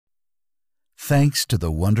Thanks to the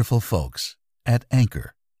wonderful folks at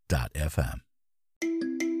Anchor.fm.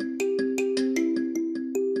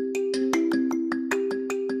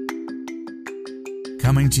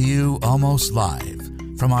 Coming to you almost live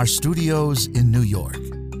from our studios in New York,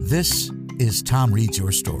 this is Tom Reads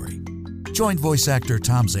Your Story. Join voice actor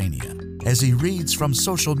Tom Zania as he reads from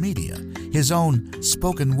social media his own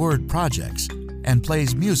spoken word projects and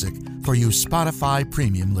plays music for you Spotify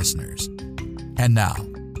premium listeners. And now,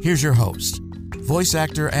 here's your host, voice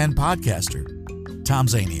actor and podcaster, Tom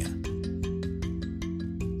Zania.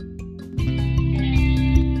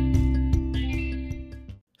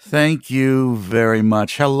 Thank you very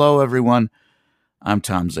much. Hello, everyone. I'm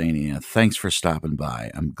Tom Zania. Thanks for stopping by.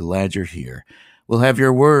 I'm glad you're here. We'll have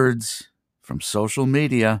your words from social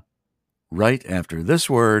media right after this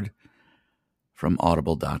word from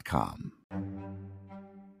Audible.com.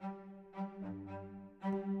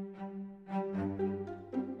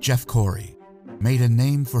 Jeff Corey made a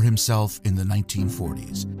name for himself in the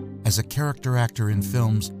 1940s as a character actor in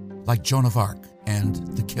films like Joan of Arc and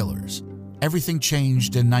The Killers. Everything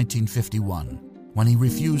changed in 1951 when he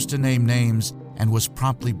refused to name names and was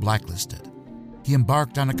promptly blacklisted. He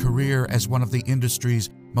embarked on a career as one of the industry's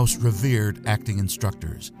most revered acting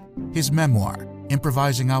instructors. His memoir,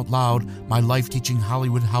 Improvising Out Loud, My Life Teaching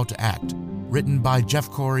Hollywood How to Act, written by Jeff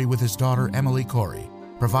Corey with his daughter Emily Corey,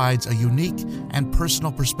 provides a unique and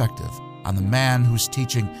personal perspective on the man whose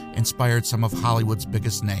teaching inspired some of Hollywood's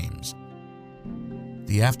biggest names.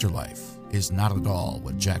 The afterlife is not at all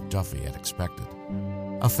what Jack Duffy had expected.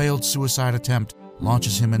 A failed suicide attempt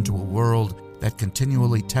launches him into a world that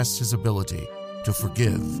continually tests his ability to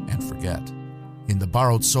forgive and forget. In The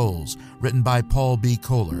Borrowed Souls, written by Paul B.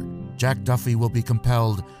 Kohler, Jack Duffy will be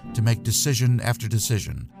compelled to make decision after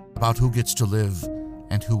decision about who gets to live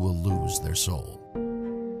and who will lose their soul.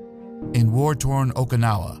 In war-torn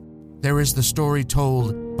Okinawa, there is the story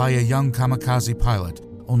told by a young kamikaze pilot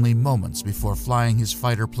only moments before flying his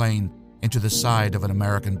fighter plane into the side of an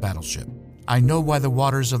American battleship. I Know Why the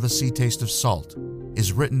Waters of the Sea Taste of Salt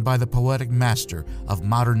is written by the poetic master of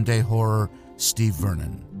modern-day horror, Steve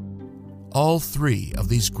Vernon. All three of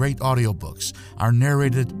these great audiobooks are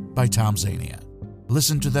narrated by Tom Zania.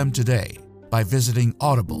 Listen to them today by visiting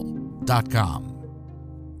Audible.com.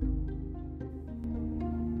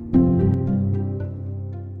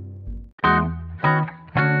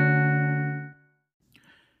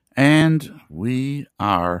 And we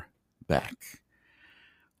are back.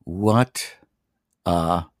 What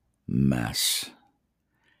a mess.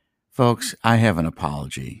 Folks, I have an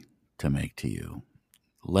apology to make to you.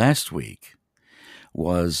 Last week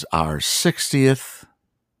was our 60th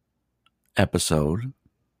episode,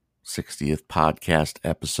 60th podcast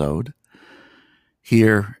episode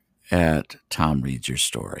here at Tom Reads Your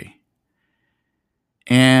Story.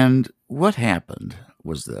 And what happened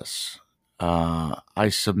was this. I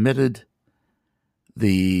submitted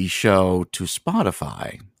the show to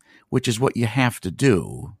Spotify, which is what you have to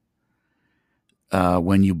do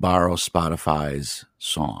when you borrow Spotify's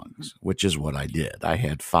songs, which is what I did. I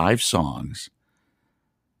had 5 songs,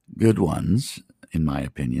 good ones, in my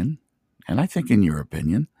opinion, and I think in your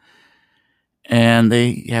opinion, and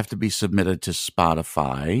they have to be submitted to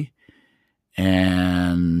Spotify.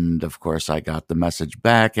 And, of course, I got the message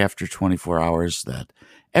back after 24 hours that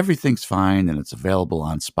everything's fine and it's available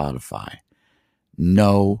on Spotify.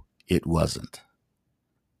 No, it wasn't.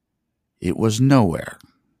 It was nowhere.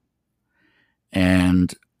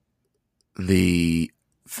 And the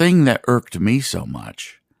thing that irked me so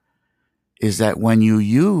much is that when you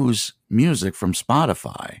use music from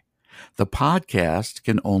Spotify, the podcast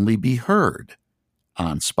can only be heard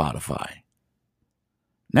on Spotify.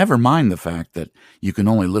 Never mind the fact that you can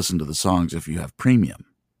only listen to the songs if you have premium.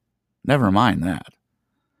 Never mind that.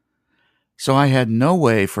 So I had no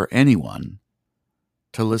way for anyone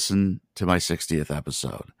to listen to my 60th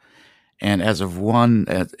episode. And as of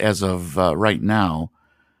right now,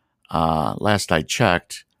 last I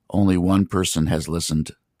checked, only one person has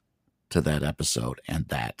listened to that episode, and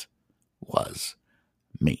that was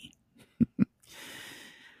me.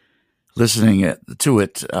 Listening to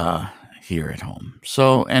it here at home.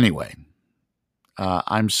 So anyway,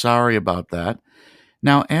 I'm sorry about that.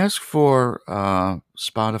 Now, as for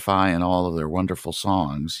Spotify and all of their wonderful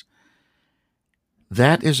songs,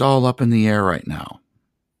 that is all up in the air right now.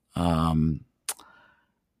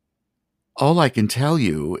 All I can tell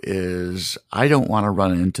you is I don't want to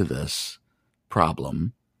run into this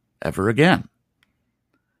problem ever again.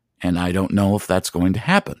 And I don't know if that's going to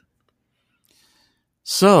happen.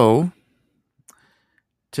 So,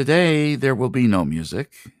 today there will be no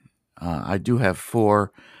music. I do have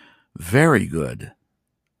 4 very good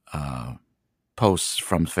posts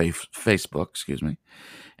from Facebook, excuse me.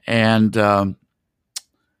 And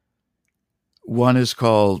one is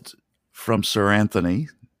called From Sir Anthony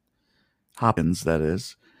Hopkins, that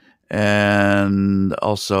is. And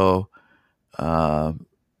also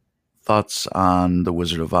Thoughts on The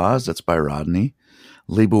Wizard of Oz, that's by Rodney.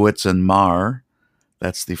 Lebowitz and Marr,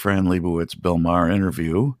 that's the Fran Lebowitz, Bill Maher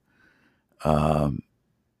interview.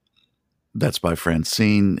 That's by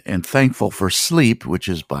Francine. And Thankful for Sleep, which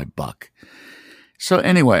is by Buck. So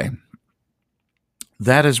anyway,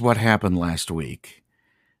 that is what happened last week.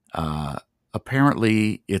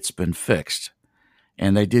 Apparently, it's been fixed.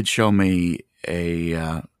 And they did show me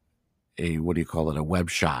a what do you call it, a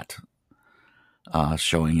web shot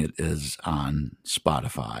showing it is on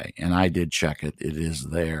Spotify. And I did check it. It is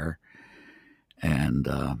there. And,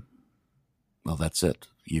 well, that's it.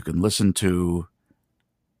 You can listen to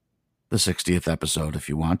the 60th episode if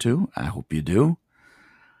you want to. I hope you do.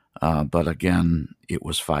 But again, it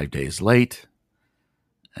was 5 days late.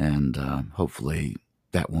 And hopefully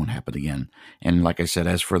that won't happen again. And like I said,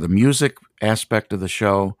 as for the music aspect of the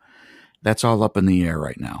show, that's all up in the air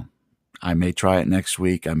right now. I may try it next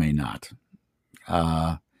week. I may not.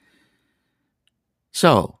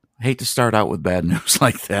 So, hate to start out with bad news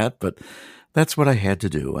like that, but that's what I had to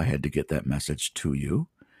do. I had to get that message to you.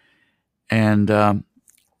 And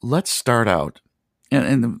let's start out.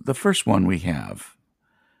 And the first one we have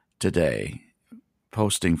today,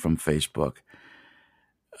 posting from Facebook,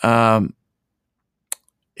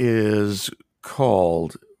 is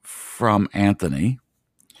called From Anthony.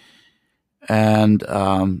 And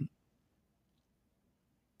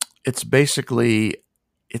it's basically,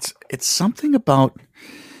 it's something about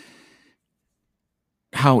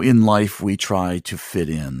how in life we try to fit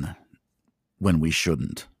in when we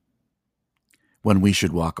shouldn't, when we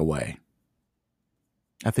should walk away.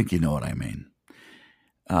 I think you know what I mean.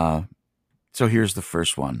 So here's the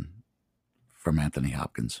first one from Anthony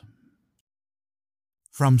Hopkins.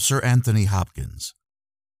 From Sir Anthony Hopkins,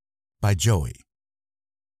 by Joey.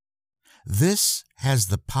 This has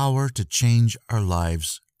the power to change our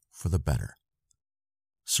lives for the better.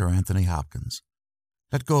 Sir Anthony Hopkins.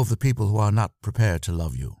 Let go of the people who are not prepared to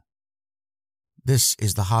love you. This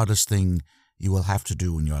is the hardest thing you will have to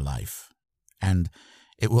do in your life, and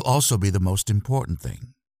it will also be the most important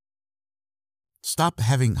thing. Stop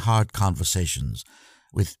having hard conversations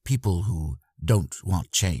with people who don't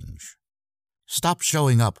want change. Stop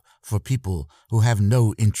showing up for people who have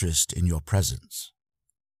no interest in your presence.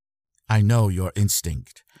 I know your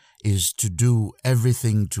instinct is to do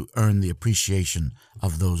everything to earn the appreciation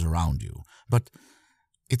of those around you, but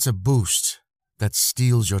it's a boost that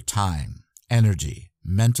steals your time, energy,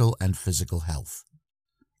 mental and physical health.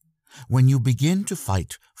 When you begin to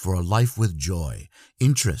fight for a life with joy,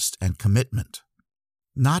 interest, and commitment,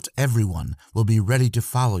 not everyone will be ready to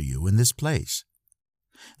follow you in this place.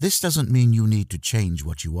 This doesn't mean you need to change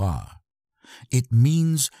what you are. It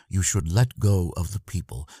means you should let go of the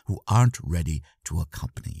people who aren't ready to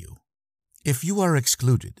accompany you. If you are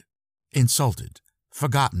excluded, insulted,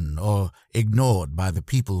 forgotten, or ignored by the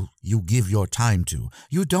people you give your time to,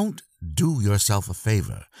 you don't do yourself a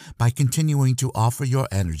favor by continuing to offer your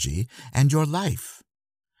energy and your life.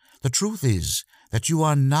 The truth is that you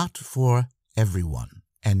are not for everyone,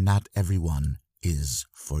 and not everyone is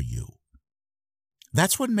for you.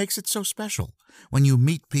 That's what makes it so special when you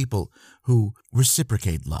meet people who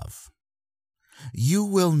reciprocate love. You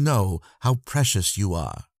will know how precious you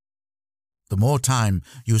are. The more time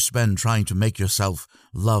you spend trying to make yourself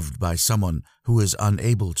loved by someone who is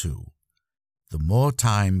unable to, the more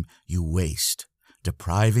time you waste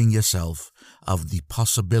depriving yourself of the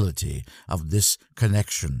possibility of this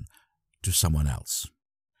connection to someone else.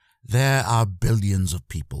 There are billions of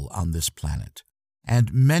people on this planet,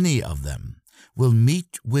 and many of them will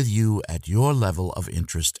meet with you at your level of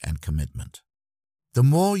interest and commitment. The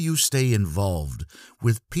more you stay involved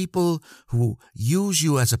with people who use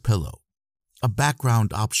you as a pillow, a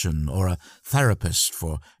background option, or a therapist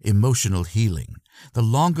for emotional healing, the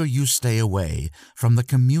longer you stay away from the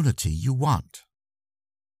community you want.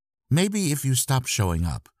 Maybe if you stop showing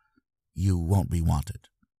up, you won't be wanted.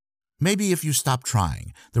 Maybe if you stop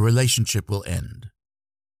trying, the relationship will end.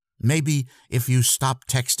 Maybe if you stop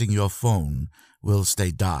texting, your phone will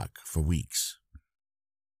stay dark for weeks.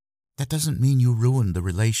 That doesn't mean you ruined the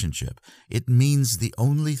relationship. It means the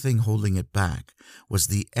only thing holding it back was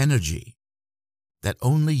the energy that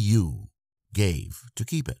only you gave to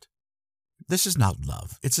keep it. This is not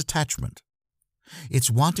love, it's attachment.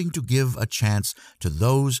 It's wanting to give a chance to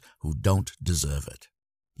those who don't deserve it.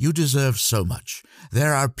 You deserve so much.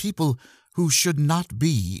 There are people who should not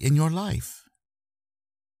be in your life.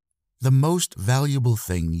 The most valuable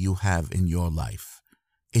thing you have in your life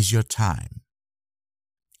is your time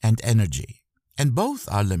and energy, and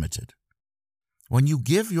both are limited. When you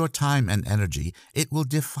give your time and energy, it will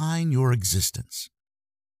define your existence.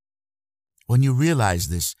 When you realize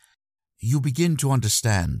this, you begin to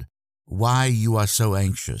understand why you are so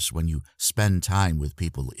anxious when you spend time with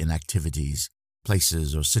people in activities,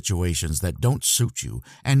 places, or situations that don't suit you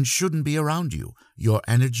and shouldn't be around you. Your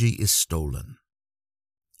energy is stolen.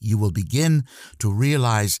 You will begin to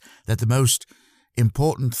realize that the most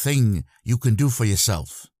important thing you can do for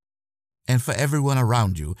yourself and for everyone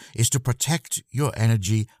around you is to protect your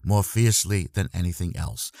energy more fiercely than anything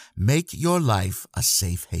else. Make your life a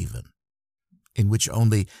safe haven in which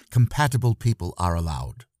only compatible people are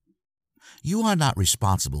allowed. You are not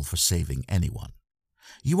responsible for saving anyone.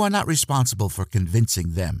 You are not responsible for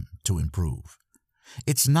convincing them to improve.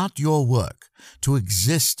 It's not your work to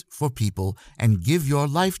exist for people and give your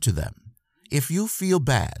life to them. If you feel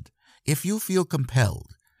bad, if you feel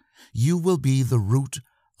compelled, you will be the root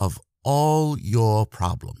of all your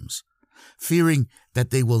problems, fearing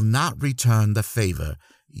that they will not return the favor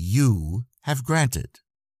you have granted.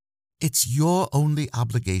 It's your only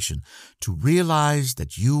obligation to realize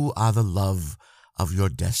that you are the love of your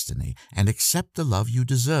destiny and accept the love you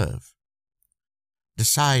deserve.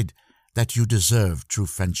 Decide that you deserve true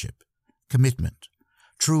friendship, commitment,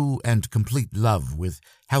 true and complete love with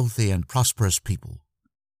healthy and prosperous people.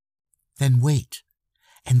 Then wait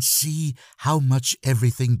and see how much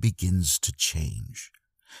everything begins to change.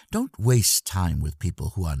 Don't waste time with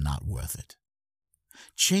people who are not worth it.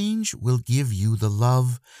 Change will give you the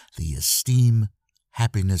love, the esteem,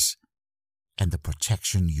 happiness, and the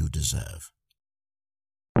protection you deserve.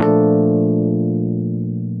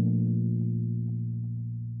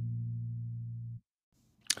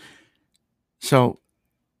 So,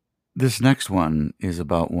 this next one is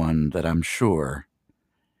about one that I'm sure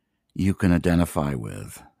you can identify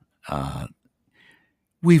with.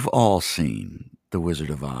 We've all seen The Wizard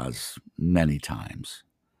of Oz many times.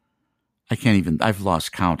 I've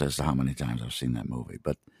lost count as to how many times I've seen that movie,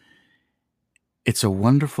 but it's a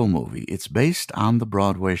wonderful movie. It's based on the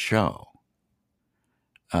Broadway show,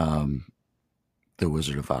 The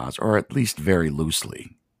Wizard of Oz, or at least very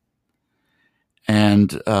loosely.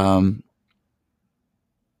 And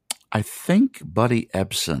I think Buddy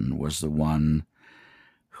Ebsen was the one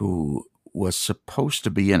who was supposed to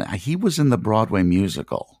be in it. He was in the Broadway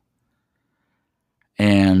musical,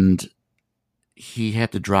 and he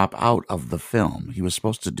had to drop out of the film. He was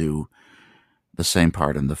supposed to do the same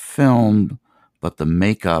part in the film, but the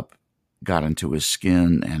makeup got into his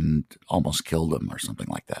skin and almost killed him or something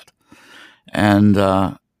like that. And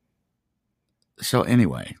so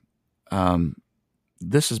anyway,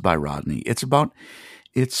 this is by Rodney. It's about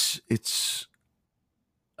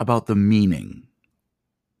the meaning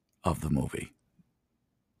of the movie.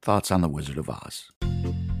 Thoughts on The Wizard of Oz?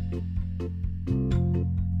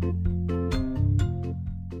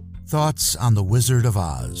 Thoughts on The Wizard of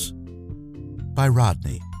Oz by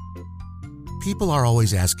Rodney. People are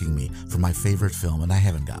always asking me for my favorite film, and I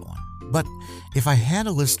haven't got one. But if I had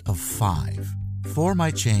a list of 5, 4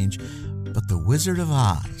 might change, but The Wizard of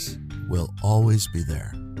Oz will always be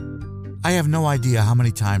there. I have no idea how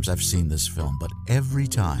many times I've seen this film, but every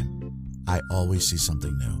time I always see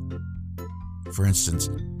something new. For instance,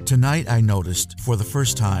 tonight I noticed for the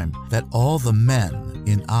first time that all the men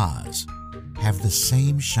in Oz have the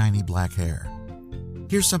same shiny black hair.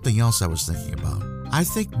 Here's something else I was thinking about. I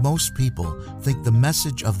think most people think the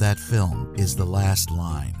message of that film is the last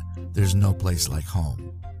line, "There's no place like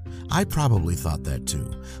home." I probably thought that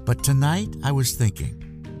too, but tonight I was thinking,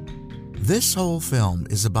 this whole film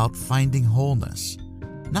is about finding wholeness.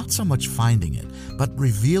 Not so much finding it, but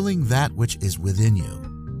revealing that which is within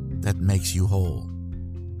you that makes you whole.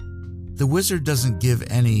 The wizard doesn't give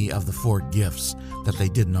any of the 4 gifts that they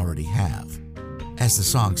didn't already have. As the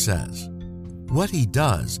song says, what he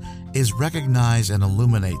does is recognize and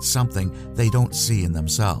illuminate something they don't see in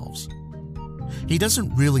themselves. He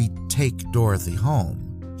doesn't really take Dorothy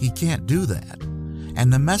home. He can't do that.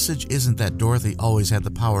 And the message isn't that Dorothy always had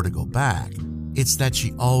the power to go back. It's that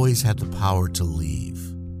she always had the power to leave.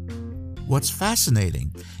 What's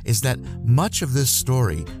fascinating is that much of this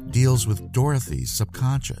story deals with Dorothy's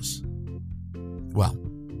subconscious. Well,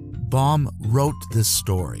 Baum wrote this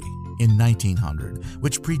story in 1900,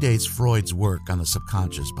 which predates Freud's work on the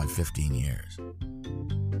subconscious by 15 years.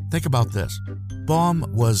 Think about this. Baum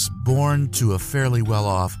was born to a fairly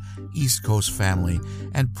well-off East Coast family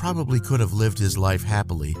and probably could have lived his life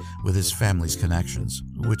happily with his family's connections,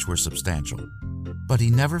 which were substantial. but he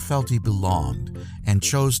never felt he belonged and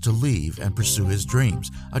chose to leave and pursue his dreams,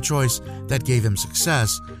 a choice that gave him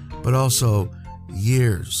success, but also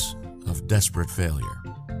years of desperate failure.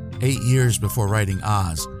 8 years before writing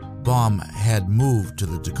Oz, Baum had moved to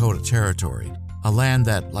the Dakota Territory, a land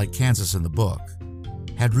that, like Kansas in the book,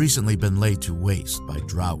 had recently been laid to waste by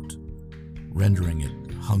drought, rendering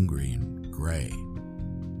it hungry and gray.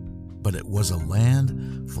 But it was a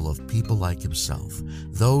land full of people like himself,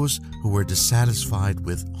 those who were dissatisfied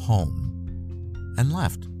with home and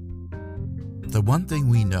left. The one thing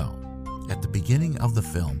we know at the beginning of the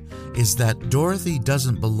film is that Dorothy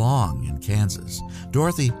doesn't belong in Kansas.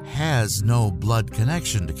 Dorothy has no blood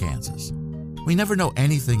connection to Kansas. We never know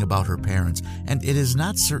anything about her parents, and it is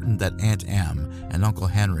not certain that Aunt Em and Uncle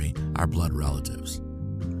Henry are blood relatives.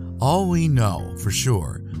 All we know for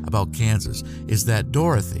sure about Kansas is that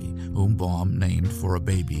Dorothy, whom Baum named for a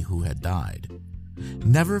baby who had died,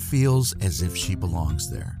 never feels as if she belongs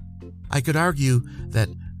there. I could argue that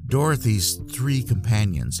Dorothy's 3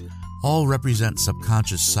 companions all represent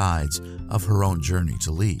subconscious sides of her own journey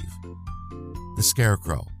to leave. The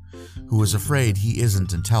Scarecrow, who is afraid he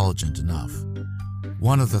isn't intelligent enough.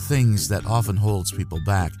 One of the things that often holds people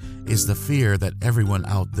back is the fear that everyone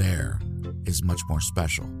out there is much more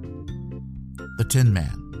special. The Tin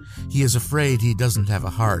Man. He is afraid he doesn't have a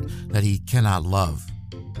heart that he cannot love.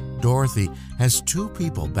 Dorothy has 2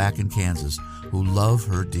 people back in Kansas who love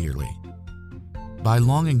her dearly. By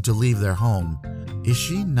longing to leave their home, is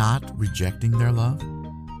she not rejecting their love?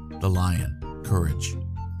 The Lion. Courage.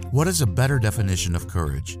 What is a better definition of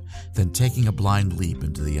courage than taking a blind leap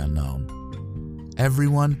into the unknown?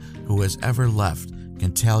 Everyone who has ever left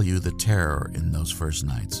can tell you the terror in those first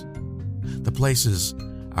nights. The places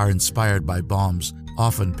are inspired by Baum's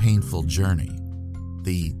often painful journey.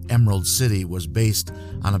 The Emerald City was based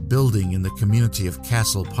on a building in the community of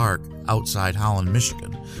Castle Park outside Holland,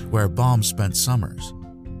 Michigan, where Baum spent summers.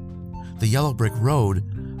 The Yellow Brick Road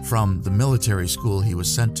from the military school he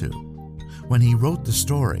was sent to. When he wrote the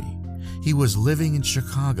story, he was living in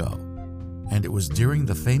Chicago, and it was during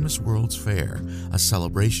the famous World's Fair, a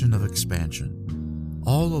celebration of expansion.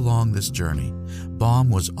 All along this journey, Baum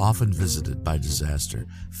was often visited by disaster,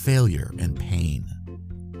 failure, and pain.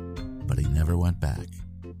 But he never went back.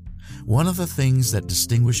 One of the things that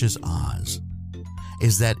distinguishes Oz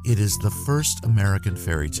is that it is the first American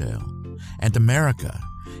fairy tale, and America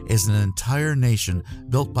is an entire nation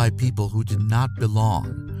built by people who did not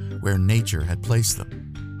belong where nature had placed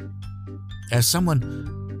them. As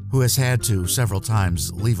someone who has had to several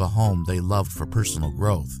times leave a home they loved for personal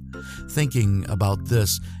growth, thinking about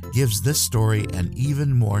this gives this story an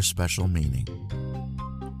even more special meaning.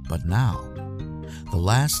 But now, the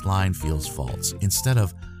last line feels false. Instead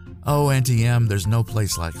of, "Oh, Auntie Em, there's no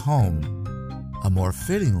place like home," a more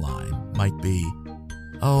fitting line might be,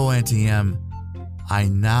 "Oh, Auntie Em, I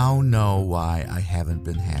now know why I haven't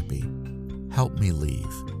been happy. Help me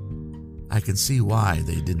leave." I can see why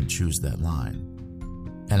they didn't choose that line,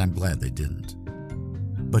 and I'm glad they didn't.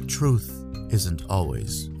 But truth isn't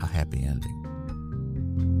always a happy ending.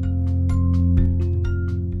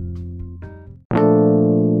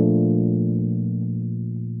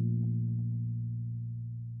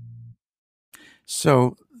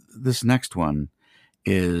 So this next one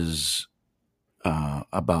is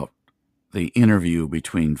about the interview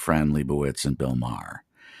between Fran Lebowitz and Bill Maher.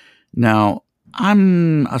 Now,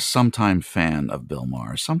 I'm a sometime fan of Bill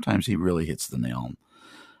Maher. Sometimes he really hits the nail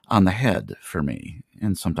on the head for me,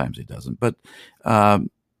 and sometimes he doesn't. But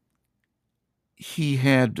he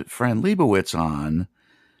had Fran Lebowitz on,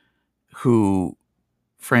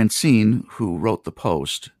 Francine, who wrote the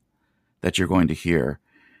post that you're going to hear.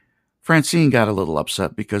 Francine got a little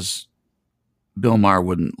upset because Bill Maher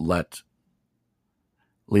wouldn't let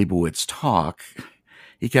Lebowitz talk.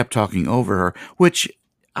 He kept talking over her, which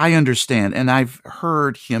I understand, and I've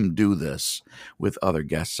heard him do this with other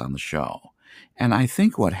guests on the show. And I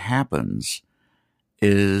think what happens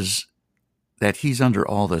is that he's under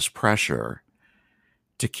all this pressure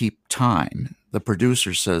to keep time. The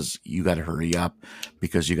producer says, you got to hurry up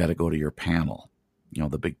because you got to go to your panel,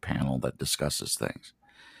 the big panel that discusses things.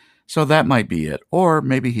 So that might be it. Or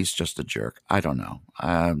maybe he's just a jerk. I don't know.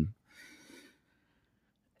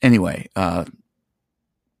 Anyway,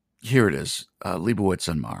 here it is. Lebowitz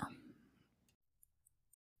and Maher.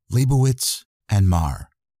 Lebowitz and Maher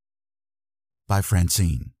by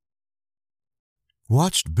Francine.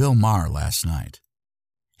 Watched Bill Maher last night.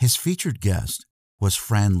 His featured guest was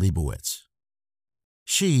Fran Lebowitz.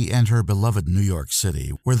 She and her beloved New York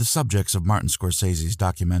City were the subjects of Martin Scorsese's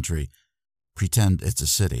documentary, Pretend It's a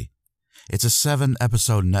City. It's a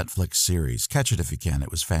 7-episode Netflix series. Catch it if you can.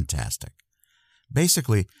 It was fantastic.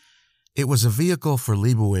 Basically, it was a vehicle for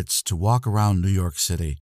Lebowitz to walk around New York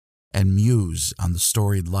City and muse on the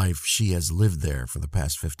storied life she has lived there for the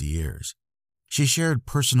past 50 years. She shared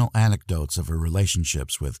personal anecdotes of her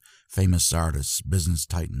relationships with famous artists, business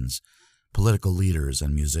titans, political leaders,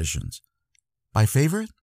 and musicians. My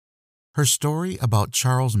favorite? Her story about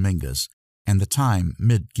Charles Mingus and the time,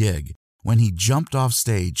 mid-gig, when he jumped off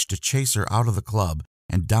stage to chase her out of the club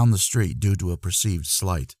and down the street due to a perceived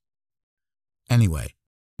slight. Anyway,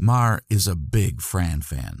 Marr is a big Fran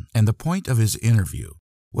fan, and the point of his interview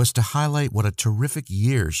was to highlight what a terrific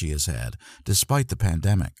year she has had despite the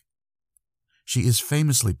pandemic. She is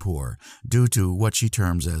famously poor due to what she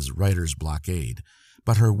terms as writer's blockade,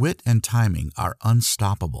 but her wit and timing are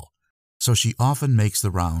unstoppable, so she often makes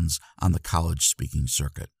the rounds on the college speaking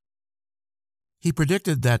circuit. He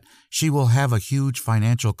predicted that she will have a huge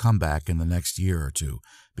financial comeback in the next year or two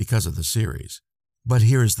because of the series. But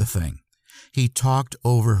here's the thing. He talked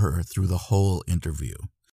over her through the whole interview.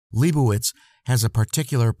 Lebowitz has a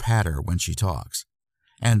particular patter when she talks,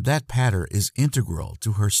 and that patter is integral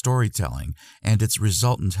to her storytelling and its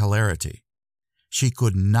resultant hilarity. She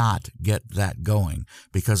could not get that going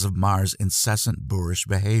because of Marr's incessant boorish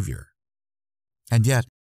behavior. And yet,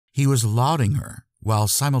 he was lauding her while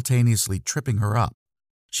simultaneously tripping her up.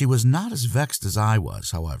 She was not as vexed as I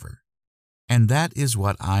was, however. And that is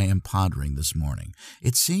what I am pondering this morning.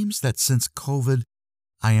 It seems that since COVID,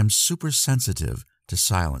 I am super sensitive to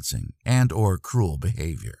silencing and or cruel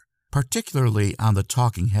behavior, particularly on the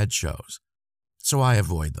talking head shows. So I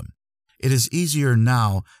avoid them. It is easier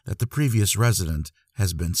now that the previous resident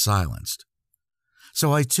has been silenced.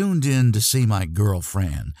 So I tuned in to see my girl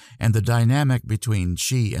Fran, and the dynamic between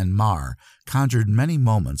she and Marr conjured many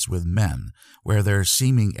moments with men where their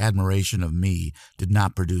seeming admiration of me did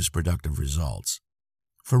not produce productive results.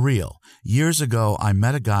 For real, years ago I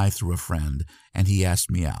met a guy through a friend, and he asked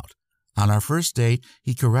me out. On our first date,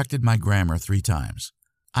 he corrected my grammar 3 times.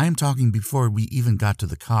 I am talking before we even got to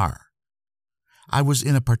the car. I was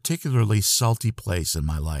in a particularly salty place in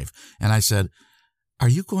my life, and I said, "Are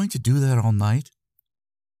you going to do that all night?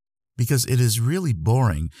 Because it is really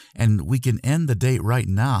boring, and we can end the date right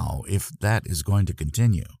now if that is going to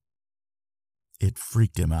continue." It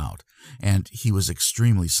freaked him out, and he was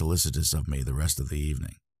extremely solicitous of me the rest of the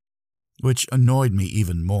evening, which annoyed me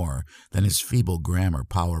even more than his feeble grammar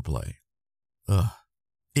power play. Ugh.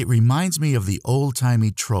 It reminds me of the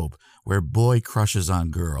old-timey trope where boy crushes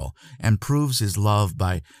on girl and proves his love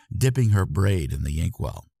by dipping her braid in the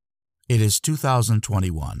inkwell. It is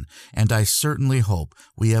 2021, and I certainly hope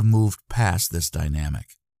we have moved past this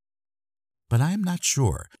dynamic. But I am not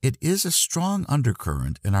sure. It is a strong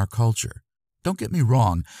undercurrent in our culture. Don't get me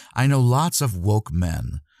wrong, I know lots of woke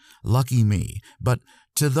men. Lucky me. But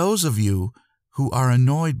to those of you who are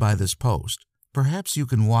annoyed by this post, perhaps you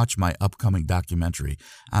can watch my upcoming documentary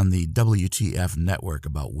on the WTF network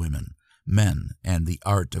about women, men, and the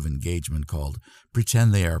art of engagement called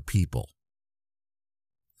Pretend They Are People.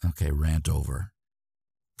 Okay, rant over.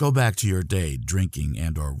 Go back to your day drinking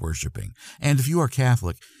and or worshiping. And if you are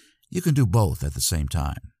Catholic, you can do both at the same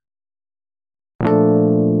time.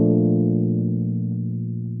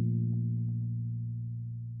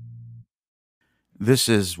 This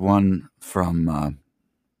is one from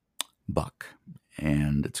Buck,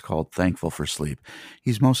 and it's called Thankful for Sleep.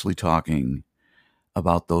 He's mostly talking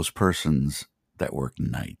about those persons that work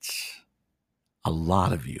nights. A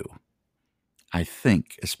lot of you, I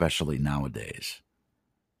think, especially nowadays,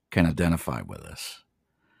 can identify with this.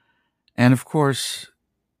 And of course,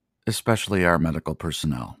 especially our medical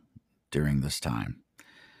personnel during this time.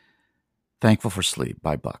 Thankful for Sleep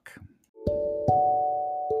by Buck.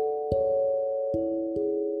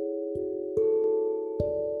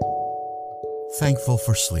 Thankful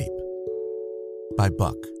for Sleep by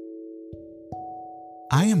Buck.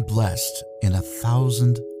 I am blessed in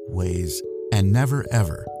 1,000 ways and never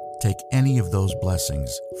ever take any of those blessings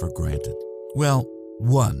for granted. Well,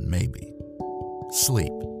 one maybe.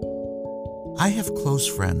 Sleep. I have close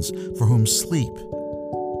friends for whom sleep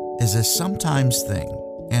is a sometimes thing,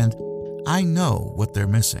 and I know what they're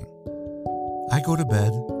missing. I go to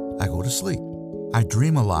bed, I go to sleep. I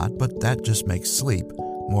dream a lot, but that just makes sleep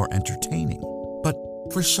more entertaining. But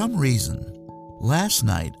for some reason, last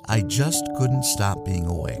night I just couldn't stop being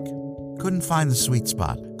awake. Couldn't find the sweet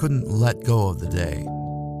spot, couldn't let go of the day.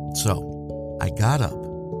 So I got up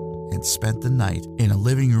and spent the night in a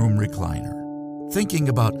living room recliner, thinking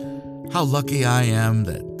about how lucky I am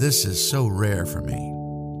that this is so rare for me.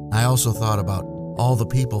 I also thought about all the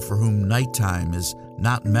people for whom nighttime is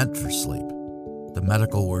not meant for sleep. The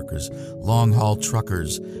medical workers, long-haul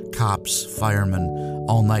truckers, cops, firemen,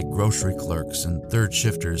 all-night grocery clerks, and third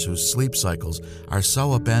shifters whose sleep cycles are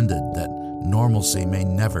so upended that normalcy may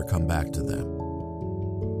never come back to them.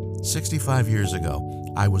 65 years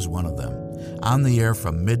ago, I was one of them. On the air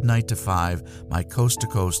from midnight to 5, my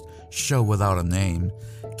coast-to-coast show without a name,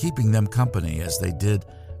 keeping them company as they did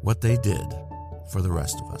what they did for the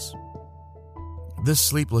rest of us. This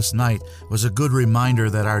sleepless night was a good reminder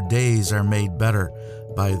that our days are made better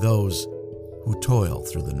by those who toil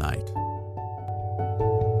through the night.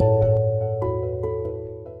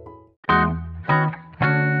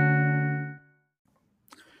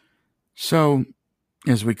 So,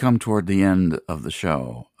 as we come toward the end of the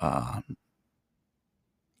show, I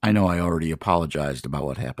know I already apologized about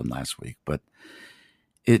what happened last week, but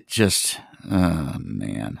it just,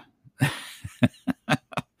 man.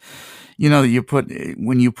 You know,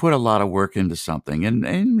 when you put a lot of work into something, and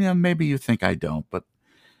you know, maybe you think I don't, but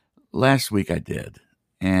last week I did,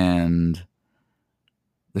 and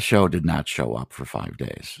the show did not show up for 5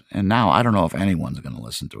 days. And now I don't know if anyone's going to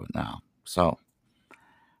listen to it now. So,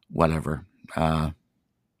 whatever.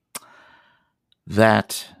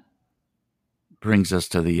 That brings us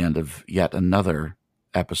to the end of yet another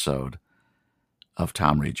episode of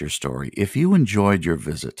Tom Reads Your Story. If you enjoyed your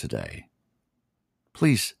visit today,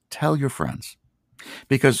 please tell your friends,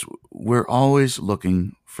 because we're always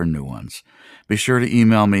looking for new ones. Be sure to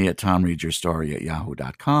email me at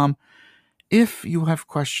tomreadsyourstory@yahoo.com if you have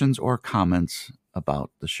questions or comments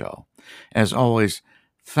about the show. As always,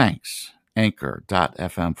 thanks,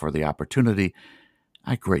 Anchor.fm, for the opportunity.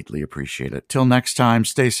 I greatly appreciate it. Till next time,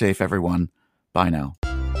 stay safe, everyone. Bye now.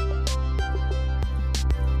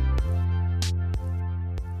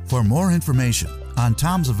 For more information on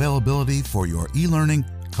Tom's availability for your e-learning,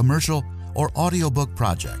 commercial, or audiobook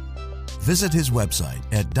project, visit his website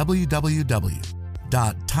at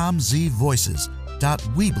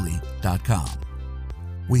www.tomzvoices.weebly.com.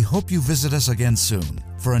 We hope you visit us again soon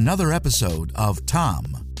for another episode of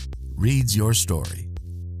Tom Reads Your Story.